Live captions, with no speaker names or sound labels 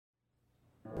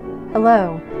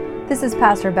Hello, this is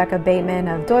Pastor Becca Bateman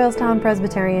of Doylestown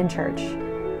Presbyterian Church.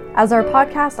 As our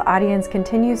podcast audience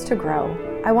continues to grow,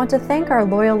 I want to thank our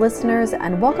loyal listeners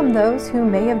and welcome those who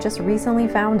may have just recently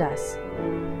found us.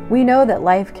 We know that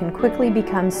life can quickly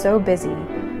become so busy,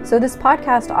 so this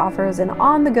podcast offers an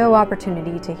on-the-go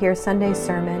opportunity to hear Sunday's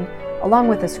sermon along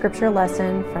with a scripture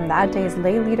lesson from that day's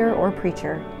lay leader or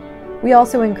preacher. We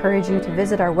also encourage you to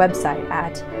visit our website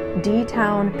at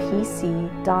dtownpc.org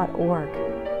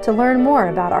to learn more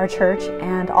about our church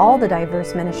and all the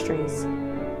diverse ministries.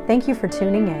 Thank you for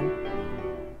tuning in.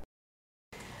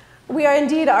 We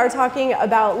are talking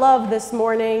about love this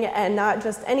morning, and not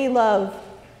just any love,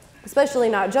 especially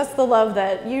not just the love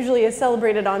that usually is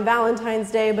celebrated on Valentine's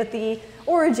Day, but the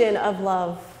origin of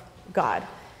love, God.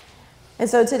 And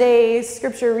so today's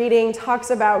scripture reading talks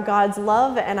about God's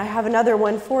love, and I have another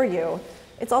one for you.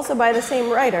 It's also by the same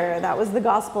writer. That was the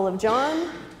Gospel of John,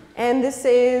 and this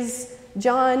is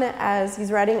John as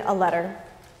he's writing a letter.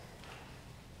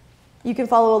 You can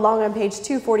follow along on page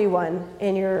 241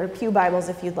 in your pew Bibles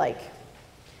if you'd like.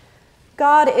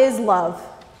 God is love.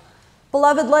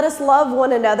 Beloved, let us love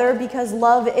one another because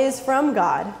love is from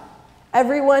God.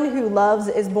 Everyone who loves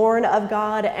is born of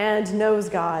God and knows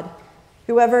God.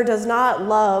 Whoever does not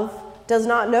love does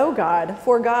not know God,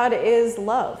 for God is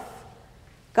love.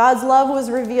 God's love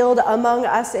was revealed among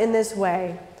us in this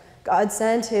way. God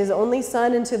sent his only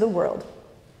Son into the world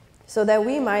so that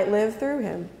we might live through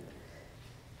him.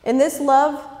 In this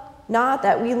love, not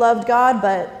that we loved God,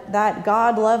 but that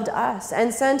God loved us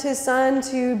and sent his Son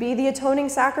to be the atoning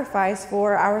sacrifice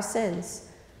for our sins.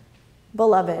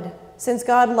 Beloved, since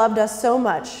God loved us so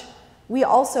much, we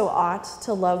also ought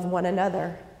to love one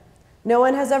another. No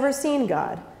one has ever seen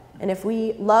God, and if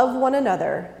we love one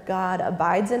another, God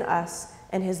abides in us,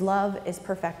 and his love is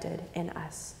perfected in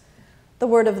us. The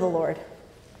word of the Lord.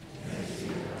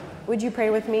 Would you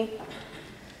pray with me?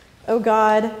 Oh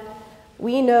God,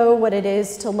 we know what it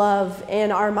is to love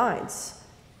in our minds,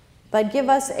 but give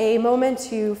us a moment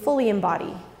to fully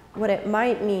embody what it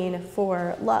might mean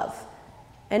for love,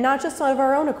 and not just of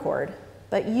our own accord,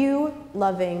 but you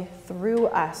loving through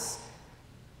us.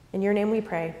 In your name we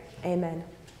pray, amen.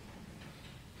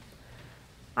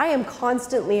 I am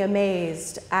constantly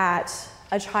amazed at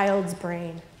a child's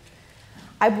brain.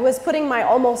 I was putting my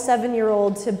almost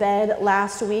 7-year-old to bed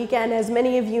last week, and as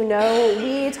many of you know,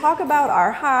 we talk about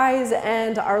our highs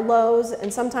and our lows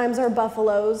and sometimes our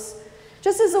buffaloes,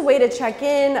 just as a way to check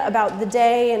in about the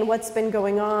day and what's been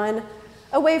going on,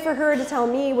 a way for her to tell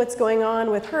me what's going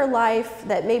on with her life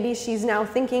that maybe she's now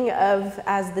thinking of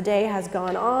as the day has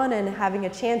gone on and having a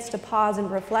chance to pause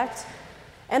and reflect.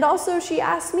 And also she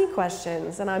asks me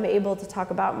questions and I'm able to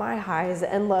talk about my highs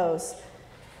and lows.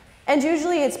 And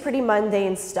usually it's pretty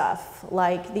mundane stuff.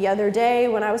 Like the other day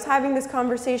when I was having this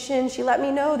conversation, she let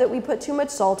me know that we put too much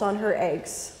salt on her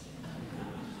eggs.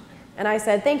 And I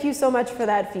said, thank you so much for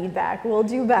that feedback. We'll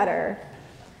do better.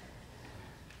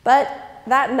 But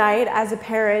that night, as a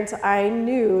parent, I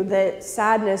knew that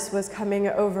sadness was coming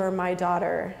over my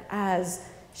daughter as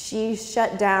she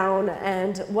shut down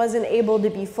and wasn't able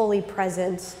to be fully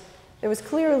present. There was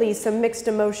clearly some mixed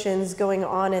emotions going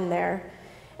on in there.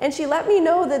 And she let me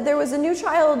know that there was a new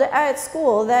child at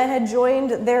school that had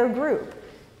joined their group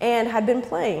and had been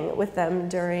playing with them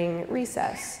during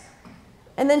recess.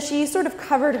 And then she sort of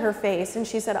covered her face and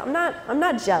she said, I'm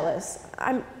not jealous.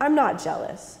 I'm not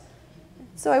jealous.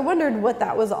 So I wondered what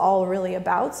that was all really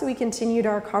about. So we continued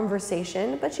our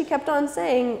conversation, but she kept on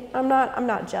saying, I'm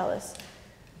not jealous.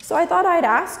 So I thought I'd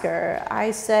ask her. I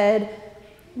said,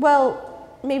 well,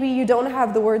 maybe you don't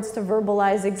have the words to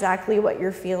verbalize exactly what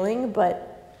you're feeling, but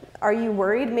are you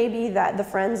worried maybe that the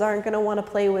friends aren't going to want to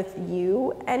play with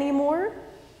you anymore?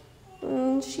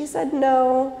 And she said,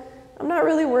 no, I'm not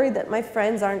really worried that my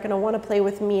friends aren't going to want to play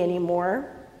with me anymore.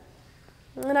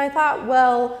 And I thought,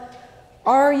 well,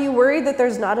 are you worried that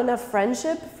there's not enough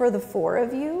friendship for the four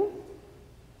of you?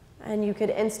 And you could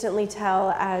instantly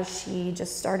tell as she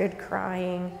just started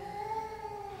crying.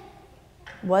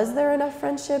 Was there enough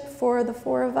friendship for the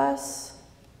four of us?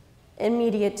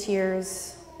 Immediate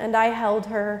tears. And I held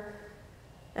her,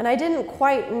 and I didn't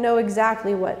quite know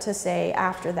exactly what to say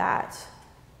after that.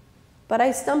 But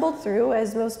I stumbled through,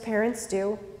 as most parents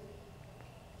do,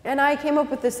 and I came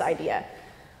up with this idea.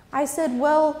 I said,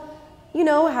 well, you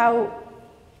know how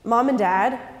Mom and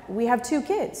Dad, we have 2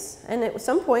 kids, and at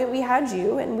some point we had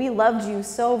you, and we loved you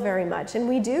so very much, and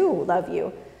we do love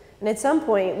you. And at some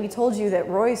point we told you that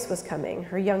Royce was coming,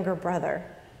 her younger brother.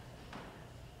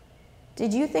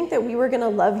 Did you think that we were going to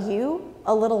love you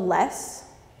a little less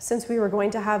since we were going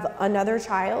to have another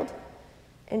child?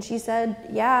 And she said,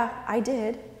 yeah, I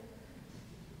did.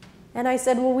 And I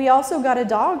said, well, we also got a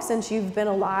dog since you've been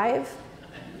alive.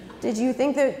 Did you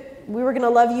think that we were going to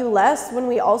love you less when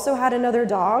we also had another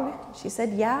dog? She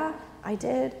said, yeah, I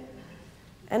did.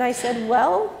 And I said,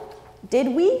 well, did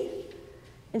we?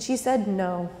 And she said,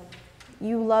 no,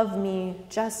 you love me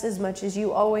just as much as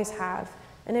you always have.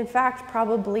 And in fact,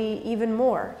 probably even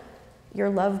more. Your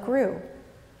love grew.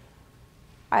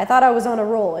 I thought I was on a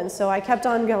roll, and so I kept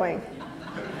on going.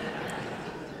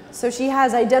 So she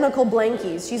has identical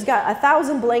blankies. She's got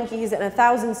 1,000 blankies and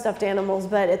 1,000 stuffed animals,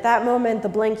 but at that moment, the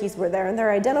blankies were there. And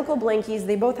they're identical blankies.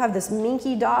 They both have this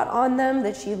minky dot on them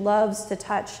that she loves to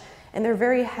touch, and they're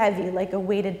very heavy, like a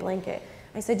weighted blanket.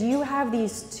 I said, you have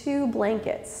these 2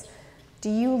 blankets. Do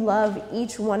you love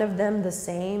each one of them the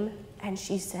same? And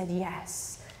she said,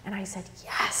 yes. And I said,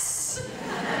 yes.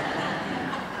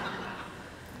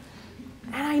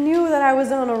 And I knew that I was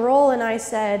on a roll, and I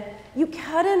said, you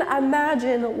couldn't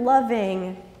imagine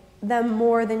loving them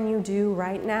more than you do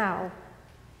right now.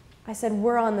 I said,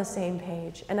 we're on the same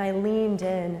page. And I leaned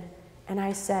in and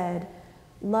I said,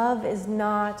 love is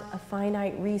not a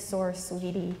finite resource,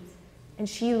 sweetie. And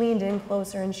she leaned in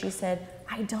closer and she said,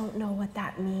 I don't know what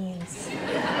that means.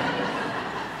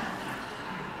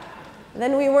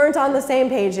 Then we weren't on the same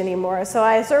page anymore. So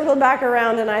I circled back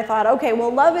around and I thought, okay,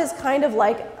 well, love is kind of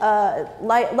like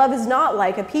love is not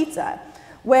like a pizza,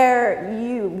 where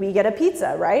we get a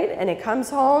pizza, right? And it comes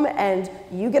home and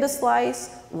you get a slice,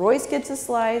 Royce gets a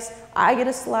slice, I get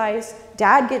a slice,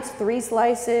 Dad gets 3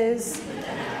 slices,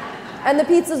 and the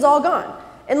pizza's all gone.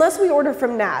 Unless we order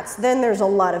from Nat's, then there's a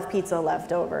lot of pizza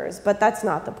leftovers, but that's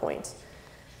not the point.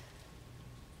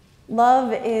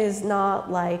 Love is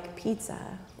not like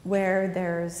pizza, where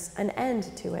there's an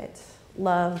end to it.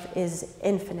 Love is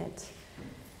infinite.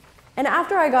 And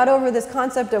after I got over this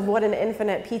concept of what an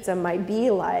infinite pizza might be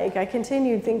like, I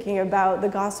continued thinking about the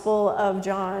Gospel of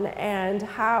John and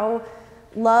how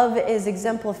love is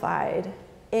exemplified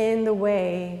in the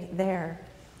way there.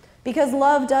 Because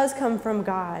love does come from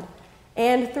God,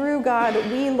 and through God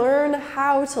we learn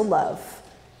how to love.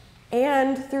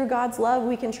 And through God's love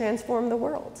we can transform the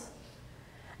world.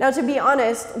 Now, to be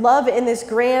honest, love in this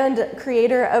grand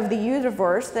creator of the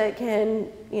universe that can,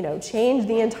 change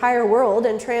the entire world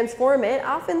and transform it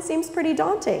often seems pretty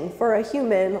daunting for a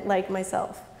human like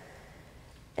myself.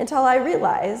 Until I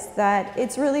realized that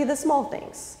it's really the small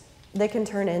things that can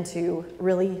turn into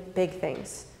really big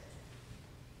things.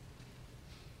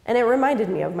 And it reminded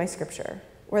me of my scripture,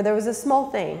 where there was a small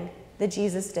thing that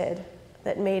Jesus did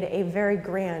that made a very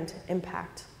grand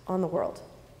impact on the world.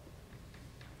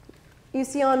 You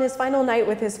see, on his final night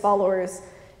with his followers,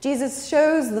 Jesus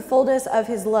shows the fullness of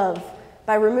his love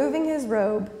by removing his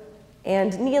robe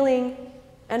and kneeling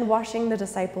and washing the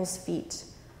disciples' feet.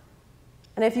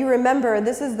 And if you remember,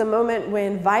 this is the moment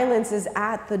when violence is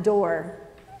at the door,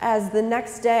 as the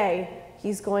next day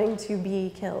he's going to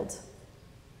be killed.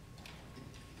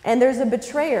 And there's a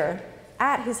betrayer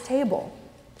at his table.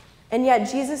 And yet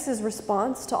Jesus'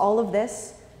 response to all of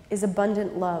this is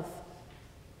abundant love.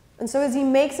 And so as he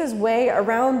makes his way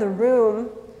around the room,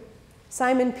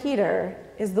 Simon Peter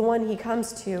is the one he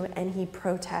comes to and he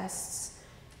protests.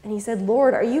 And he said,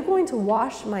 Lord, are you going to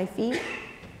wash my feet?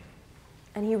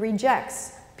 And he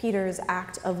rejects Peter's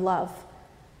act of love.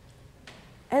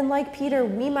 And like Peter,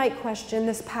 we might question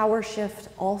this power shift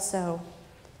also.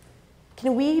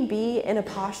 Can we be in a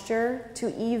posture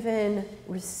to even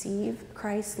receive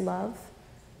Christ's love?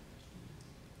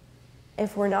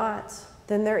 If we're not,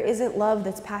 then there isn't love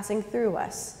that's passing through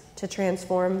us to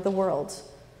transform the world.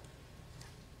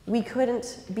 We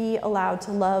couldn't be allowed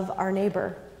to love our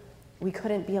neighbor. We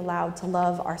couldn't be allowed to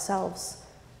love ourselves.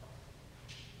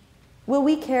 Will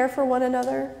we care for one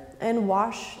another and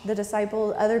wash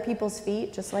other people's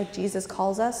feet, just like Jesus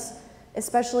calls us,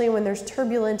 especially when there's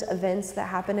turbulent events that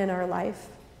happen in our life?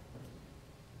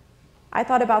 I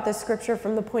thought about this scripture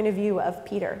from the point of view of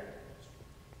Peter.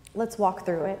 Let's walk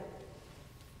through it.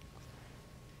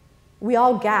 We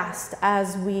all gasped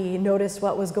as we noticed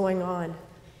what was going on.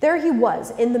 There he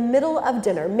was, in the middle of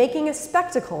dinner, making a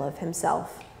spectacle of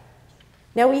himself.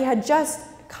 Now, we had just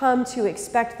come to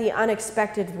expect the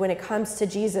unexpected when it comes to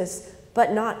Jesus,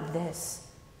 but not this.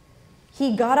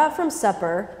 He got up from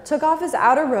supper, took off his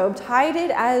outer robe, tied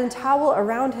it and a towel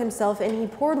around himself, and he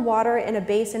poured water in a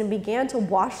basin and began to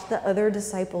wash the other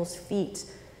disciples' feet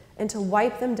and to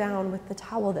wipe them down with the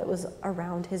towel that was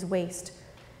around his waist.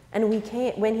 And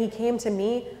when he came to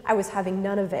me, I was having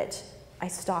none of it. I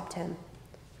stopped him.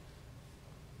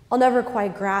 I'll never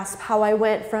quite grasp how I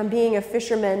went from being a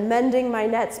fisherman, mending my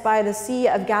nets by the Sea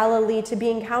of Galilee, to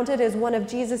being counted as one of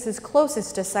Jesus'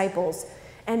 closest disciples,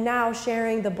 and now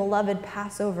sharing the beloved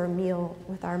Passover meal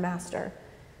with our Master.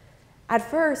 At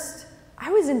first,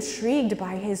 I was intrigued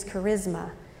by his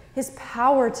charisma, his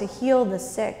power to heal the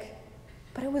sick,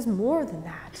 but it was more than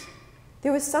that.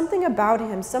 There was something about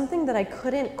him, something that I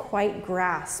couldn't quite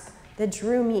grasp, that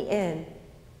drew me in.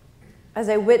 As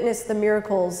I witnessed the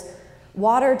miracles,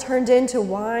 water turned into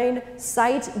wine,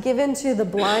 sight given to the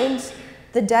blind,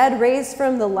 the dead raised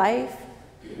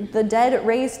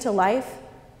to life,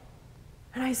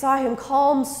 and I saw him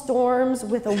calm storms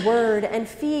with a word and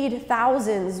feed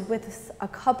thousands with a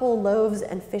couple loaves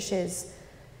and fishes.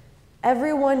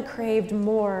 Everyone craved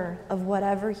more of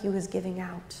whatever he was giving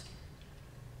out.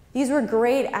 These were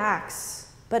great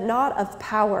acts, but not of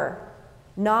power,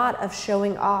 not of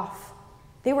showing off.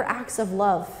 They were acts of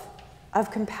love,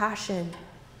 of compassion.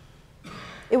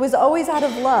 It was always out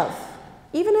of love,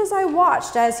 even as I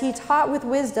watched as he taught with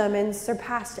wisdom and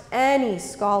surpassed any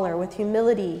scholar with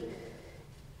humility.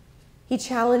 He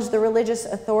challenged the religious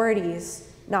authorities,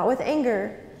 not with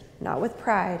anger, not with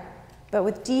pride, but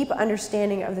with deep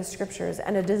understanding of the scriptures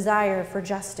and a desire for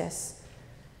justice.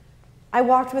 I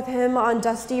walked with him on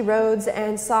dusty roads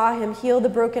and saw him heal the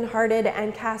brokenhearted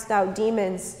and cast out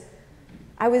demons.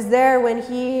 I was there when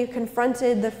he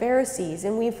confronted the Pharisees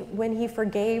and when he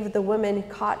forgave the woman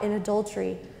caught in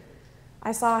adultery.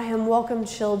 I saw him welcome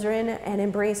children and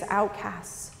embrace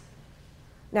outcasts.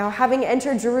 Now, having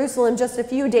entered Jerusalem just a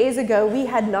few days ago, we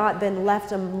had not been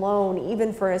left alone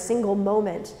even for a single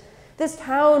moment. This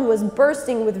town was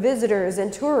bursting with visitors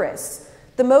and tourists,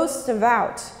 the most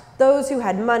devout, those who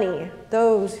had money,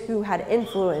 those who had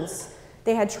influence.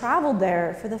 They had traveled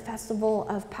there for the festival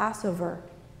of Passover.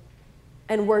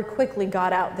 And word quickly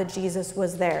got out that Jesus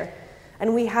was there.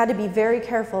 And we had to be very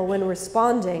careful when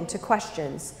responding to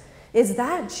questions. Is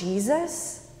that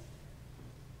Jesus?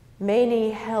 Many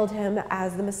hailed him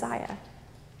as the Messiah,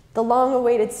 the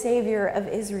long-awaited Savior of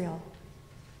Israel.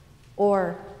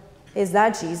 Or, is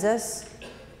that Jesus?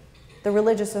 The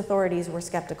religious authorities were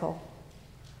skeptical.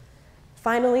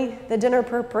 Finally, the dinner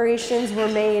preparations were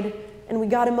made, and we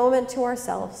got a moment to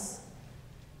ourselves.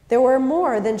 There were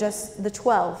more than just the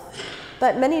 12,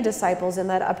 but many disciples in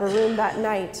that upper room that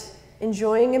night,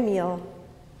 enjoying a meal,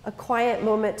 a quiet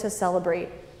moment to celebrate.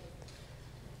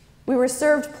 We were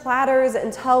served platters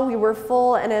until we were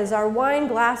full, and as our wine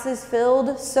glasses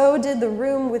filled, so did the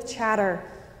room with chatter.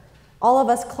 All of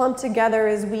us clumped together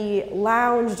as we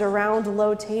lounged around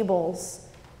low tables.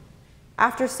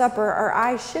 After supper, our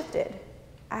eyes shifted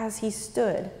as he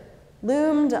stood,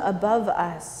 loomed above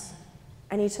us,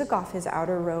 and he took off his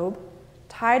outer robe,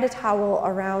 tied a towel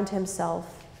around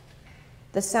himself.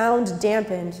 The sound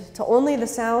dampened to only the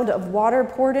sound of water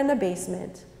poured in a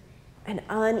basement, an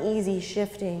uneasy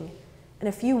shifting, and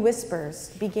a few whispers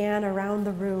began around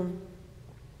the room.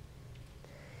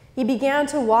 He began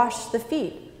to wash the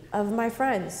feet of my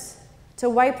friends, to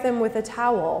wipe them with a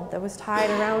towel that was tied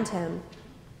around him,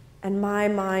 and my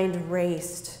mind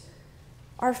raced.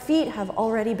 Our feet have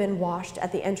already been washed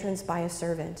at the entrance by a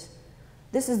servant.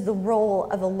 This is the role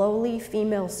of a lowly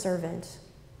female servant.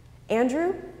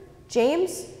 Andrew,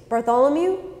 James,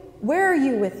 Bartholomew, where are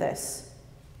you with this?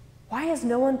 Why is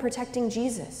no one protecting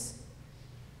Jesus?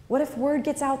 What if word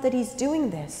gets out that he's doing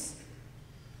this?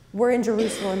 We're in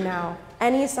Jerusalem now.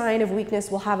 Any sign of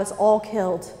weakness will have us all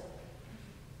killed.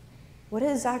 What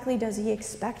exactly does he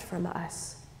expect from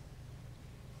us?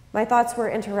 My thoughts were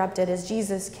interrupted as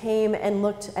Jesus came and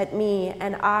looked at me,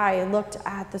 and I looked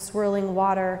at the swirling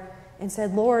water and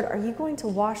said, Lord, are you going to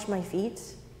wash my feet?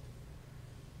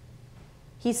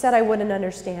 He said I wouldn't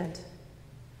understand.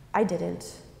 I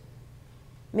didn't.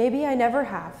 Maybe I never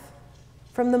have.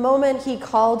 From the moment he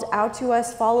called out to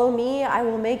us, follow me, I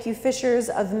will make you fishers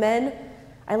of men,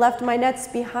 I left my nets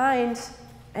behind,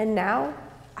 and now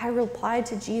I replied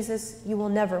to Jesus, you will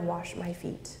never wash my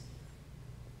feet.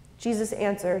 Jesus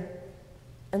answered,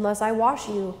 unless I wash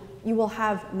you, you will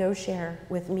have no share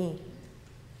with me.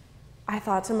 I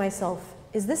thought to myself,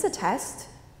 is this a test?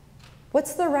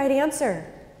 What's the right answer?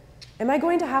 Am I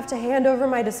going to have to hand over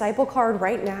my disciple card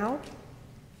right now?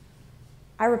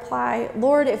 I reply,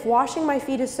 Lord, if washing my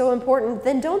feet is so important,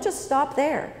 then don't just stop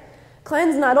there.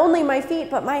 Cleanse not only my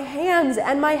feet, but my hands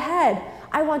and my head.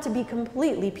 I want to be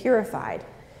completely purified.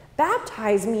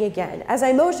 Baptize me again, as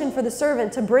I motion for the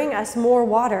servant to bring us more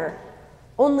water.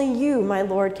 Only you, my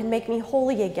Lord, can make me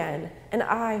holy again, and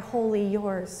I wholly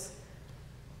yours.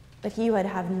 But he would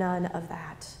have none of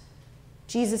that.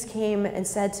 Jesus came and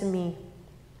said to me,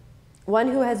 one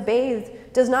who has bathed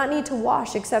does not need to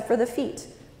wash except for the feet,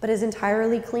 but is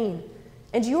entirely clean.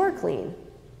 And you are clean,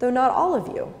 though not all of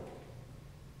you.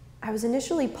 I was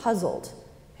initially puzzled.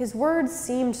 His words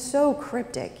seemed so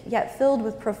cryptic, yet filled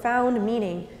with profound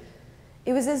meaning.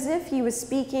 It was as if he was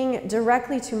speaking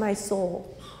directly to my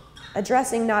soul,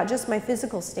 addressing not just my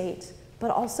physical state, but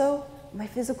also my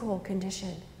physical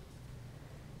condition.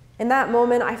 In that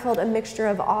moment, I felt a mixture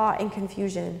of awe and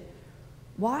confusion.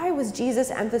 Why was Jesus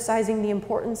emphasizing the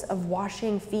importance of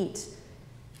washing feet,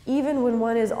 even when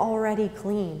one is already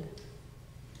clean?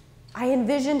 I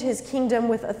envisioned his kingdom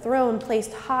with a throne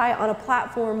placed high on a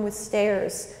platform with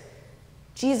stairs.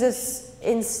 Jesus,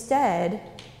 instead,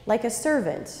 like a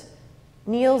servant,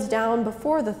 kneels down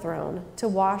before the throne to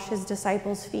wash his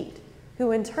disciples' feet,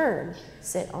 who in turn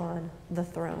sit on the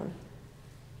throne.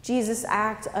 Jesus'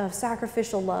 act of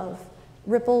sacrificial love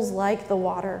ripples like the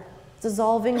water,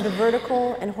 dissolving the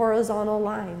vertical and horizontal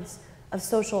lines of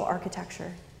social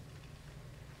architecture.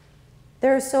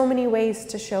 There are so many ways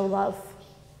to show love.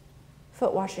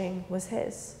 Foot washing was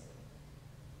his.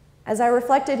 As I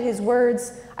reflected his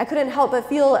words, I couldn't help but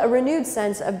feel a renewed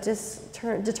sense of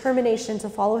determination to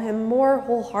follow him more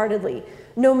wholeheartedly,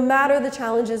 no matter the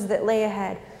challenges that lay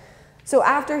ahead. So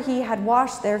after he had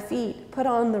washed their feet, put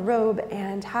on the robe,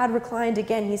 and had reclined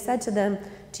again, he said to them,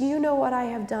 "Do you know what I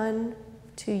have done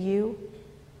to you?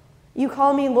 You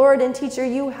call me Lord and teacher,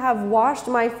 you have washed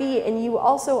my feet, and you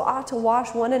also ought to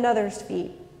wash one another's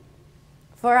feet.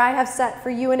 For I have set for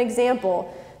you an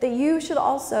example, that you should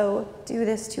also do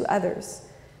this to others.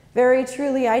 Very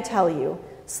truly I tell you,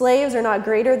 slaves are not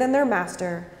greater than their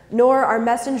master, nor are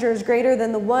messengers greater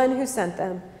than the one who sent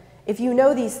them. If you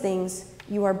know these things,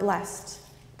 you are blessed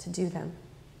to do them."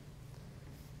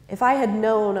 If I had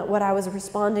known what I was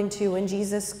responding to when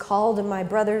Jesus called my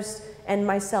brothers and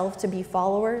myself to be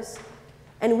followers,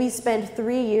 and we spent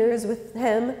 3 years with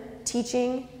him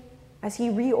teaching as he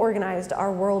reorganized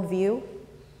our worldview,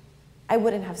 I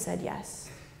wouldn't have said yes.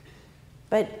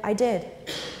 But I did,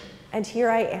 and here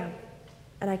I am,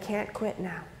 and I can't quit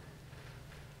now.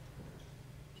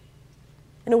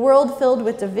 In a world filled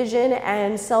with division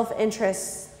and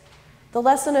self-interest, the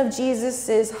lesson of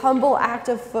Jesus' humble act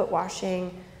of foot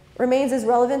washing remains as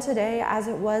relevant today as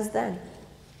it was then.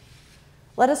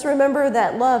 Let us remember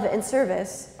that love and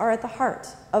service are at the heart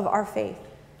of our faith,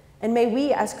 and may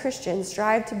we as Christians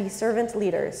strive to be servant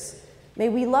leaders. May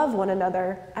we love one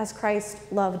another as Christ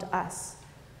loved us.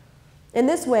 In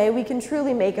this way, we can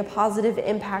truly make a positive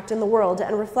impact in the world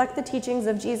and reflect the teachings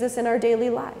of Jesus in our daily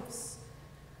lives.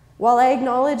 While I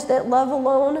acknowledge that love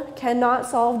alone cannot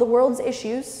solve the world's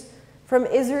issues, from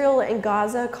Israel and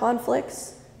Gaza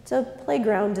conflicts to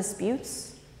playground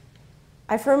disputes,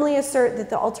 I firmly assert that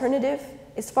the alternative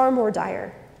is far more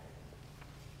dire.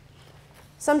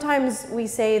 Sometimes we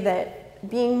say that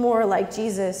being more like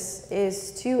Jesus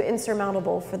is too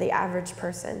insurmountable for the average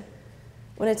person.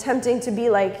 When attempting to be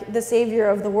like the Savior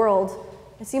of the world,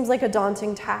 it seems like a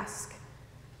daunting task.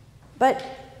 But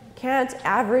can't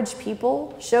average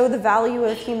people show the value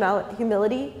of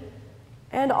humility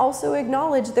and also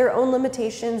acknowledge their own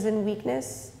limitations and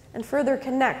weakness and further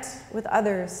connect with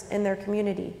others in their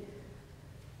community?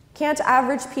 Can't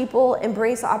average people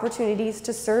embrace opportunities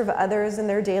to serve others in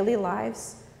their daily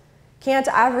lives? Can't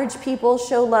average people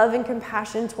show love and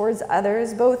compassion towards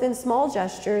others, both in small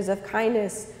gestures of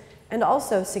kindness and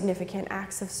also significant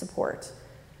acts of support?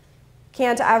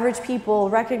 Can't average people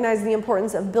recognize the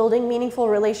importance of building meaningful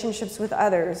relationships with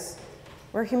others,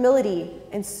 where humility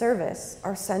and service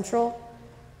are central?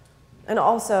 And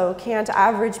also, can't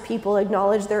average people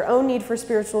acknowledge their own need for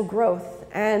spiritual growth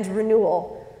and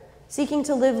renewal, seeking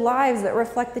to live lives that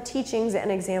reflect the teachings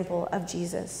and example of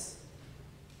Jesus?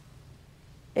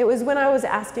 It was when I was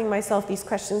asking myself these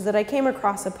questions that I came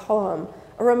across a poem,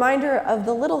 a reminder of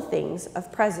the little things of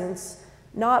presence,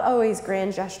 not always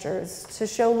grand gestures, to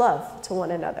show love to one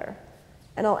another.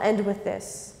 And I'll end with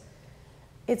this.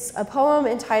 It's a poem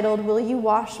entitled, "Will You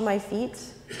Wash My Feet?"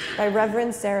 by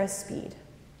Reverend Sarah Speed.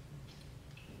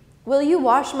 Will you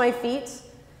wash my feet?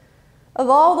 Of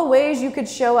all the ways you could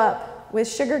show up with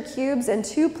sugar cubes and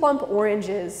 2 plump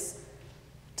oranges,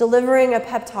 delivering a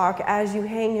pep talk as you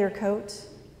hang your coat.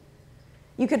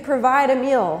 You could provide a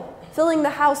meal, filling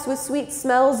the house with sweet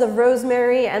smells of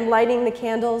rosemary and lighting the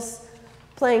candles,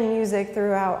 playing music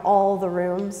throughout all the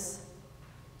rooms.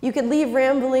 You could leave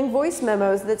rambling voice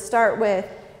memos that start with,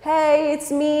 "Hey, it's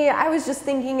me, I was just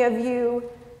thinking of you,"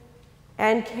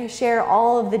 and share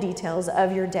all of the details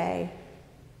of your day.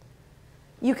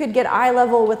 You could get eye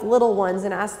level with little ones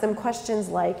and ask them questions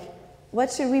like,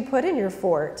 "What should we put in your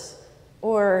fort?"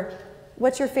 Or,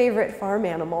 "What's your favorite farm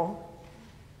animal?"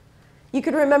 You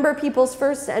could remember people's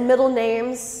first and middle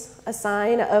names, a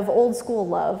sign of old school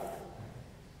love.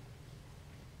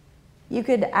 You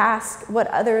could ask what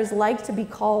others like to be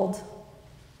called.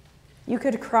 You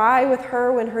could cry with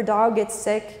her when her dog gets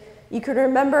sick, You could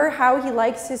remember how he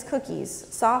likes his cookies,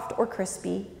 soft or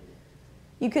crispy.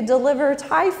 You could deliver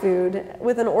Thai food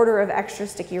with an order of extra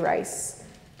sticky rice,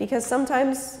 because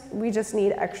sometimes we just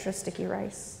need extra sticky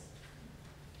rice.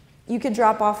 You could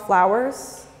drop off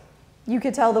flowers. You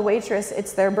could tell the waitress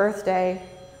it's their birthday.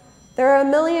 There are a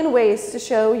million ways to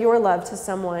show your love to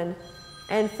someone,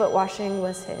 and foot washing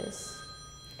was his.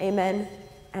 Amen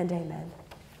and amen.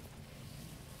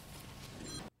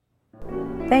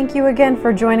 Thank you again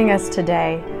for joining us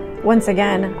today. Once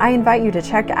again, I invite you to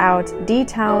check out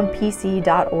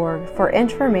dtownpc.org for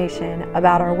information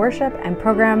about our worship and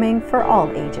programming for all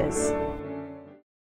ages.